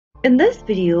In this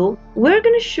video, we're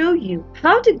going to show you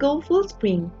how to go full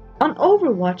screen on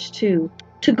Overwatch 2.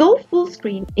 To go full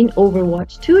screen in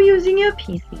Overwatch 2 using your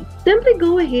PC, simply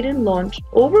go ahead and launch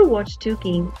Overwatch 2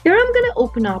 game. Here I'm going to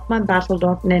open up my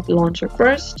battle.net launcher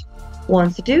first.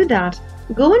 Once you do that,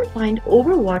 go and find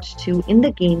Overwatch 2 in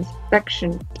the games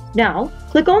section. Now,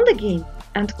 click on the game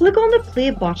and click on the play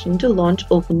button to launch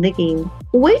open the game.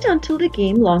 Wait until the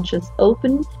game launches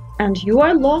open and you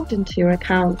are logged into your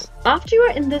account. After you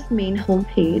are in this main home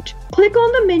page, click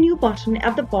on the menu button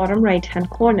at the bottom right hand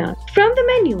corner. From the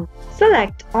menu,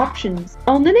 select Options.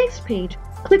 On the next page,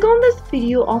 click on this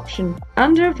video option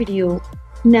under Video.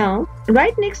 Now,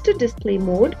 right next to Display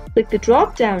Mode, click the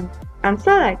drop down and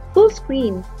select Full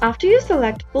Screen. After you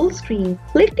select Full Screen,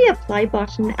 click the Apply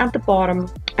button at the bottom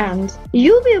and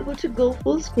you'll be able to go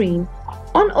full screen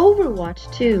on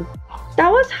Overwatch 2. That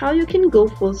was how you can go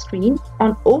full screen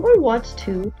on Overwatch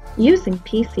 2 using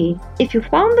PC. If you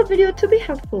found the video to be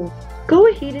helpful, go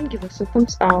ahead and give us a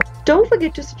thumbs up. Don't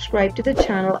forget to subscribe to the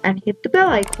channel and hit the bell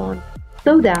icon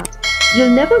so that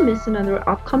you'll never miss another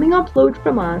upcoming upload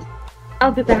from us.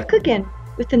 I'll be back again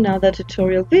with another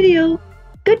tutorial video.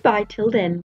 Goodbye till then.